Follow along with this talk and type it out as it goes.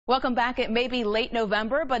Welcome back. It may be late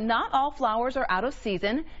November, but not all flowers are out of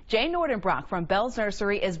season. Jay Nordenbrock from Bell's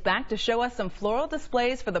Nursery is back to show us some floral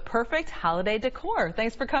displays for the perfect holiday decor.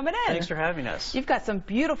 Thanks for coming in. Thanks for having us. You've got some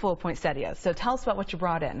beautiful poinsettias, so tell us about what you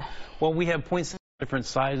brought in. Well, we have poinsettias different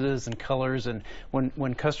sizes and colors, and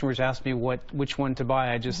when customers ask me which one to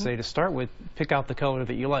buy, I just say to start with, pick out the color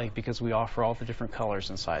that you like, because we offer all the different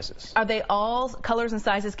colors and sizes. Are they all colors and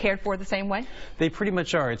sizes cared for the same way? They pretty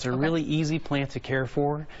much are. It's a really easy plant to care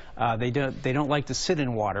for. They don't like to sit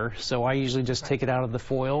in water, so I usually just take it out of the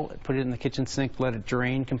foil, put it in the kitchen sink, let it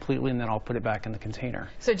drain completely, and then I'll put it back in the container.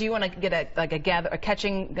 So do you want to get a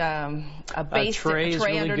catching a base tray really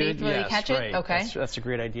good. underneath to really catch right. it? Okay, that's a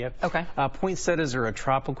great idea. Okay. Poinsettias are a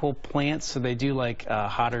tropical plant, so they do like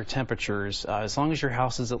hotter temperatures. As long as your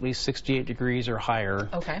house is at least 68 degrees or higher,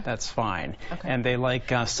 that's fine. Okay. And they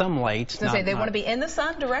like some light. They want to be in the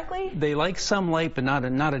sun directly? They like some light, but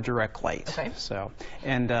not a direct light. Okay. So,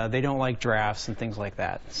 and they don't like drafts and things like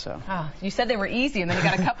that. So. Oh, you said they were easy, and then you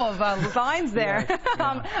got a couple of lines there.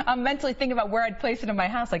 I'm mentally thinking about where I'd place it in my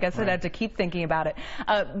house. I guess I'd have to keep thinking about it.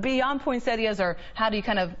 Beyond poinsettias, or how do you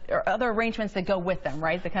or other arrangements that go with them,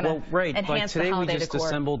 right? That kind of enhance like today the holiday we just decor.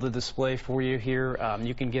 assembled the display for you here.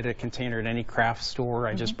 You can get a container at any craft store.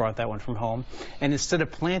 I just brought that one from home. And instead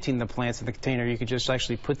of planting the plants in the container, you could just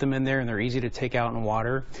actually put them in there, and they're easy to take out and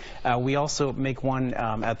water. We also make one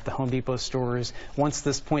at the Home Depot stores. Once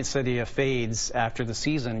this poinsettia fades after the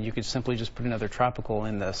season, you could simply just put another tropical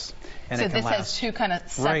in this, and so it can this last. has two kind of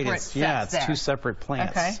separate it's two separate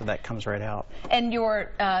plants, so that comes right out. And your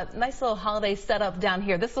nice little holiday setup down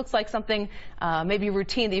here, this looks like something maybe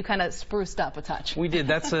routine that you kind of spruced up a touch. We did.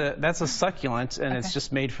 That's a succulent, and it's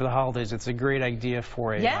just made for the holidays. It's a great idea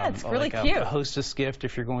for it's really cute. A hostess gift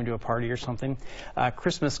if you're going to a party or something.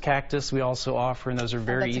 Christmas cactus we also offer, and those are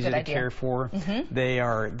very easy to care for. They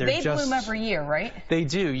bloom every year, right? They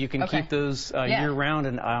do. You can keep those year round,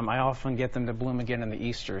 and I often get them to bloom again in the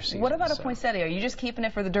Easter season. What about a poinsettia? Are you just keeping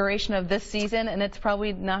it for the duration of this season, and it's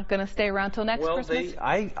probably not going to stay around till next Christmas?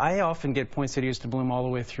 I often get poinsettias to bloom all the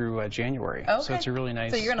way through January, so it's a really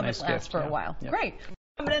nice gift. So you're going to last for a while. Yep. Great.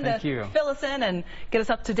 Coming in to fill us in and get us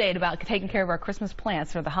up to date about taking care of our Christmas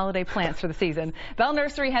plants or the holiday plants for the season. Bell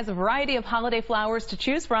Nursery has a variety of holiday flowers to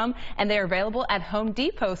choose from, and they are available at Home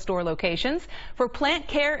Depot store locations. For plant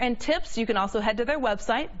care and tips, you can also head to their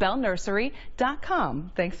website,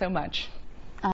 bellnursery.com. Thanks so much.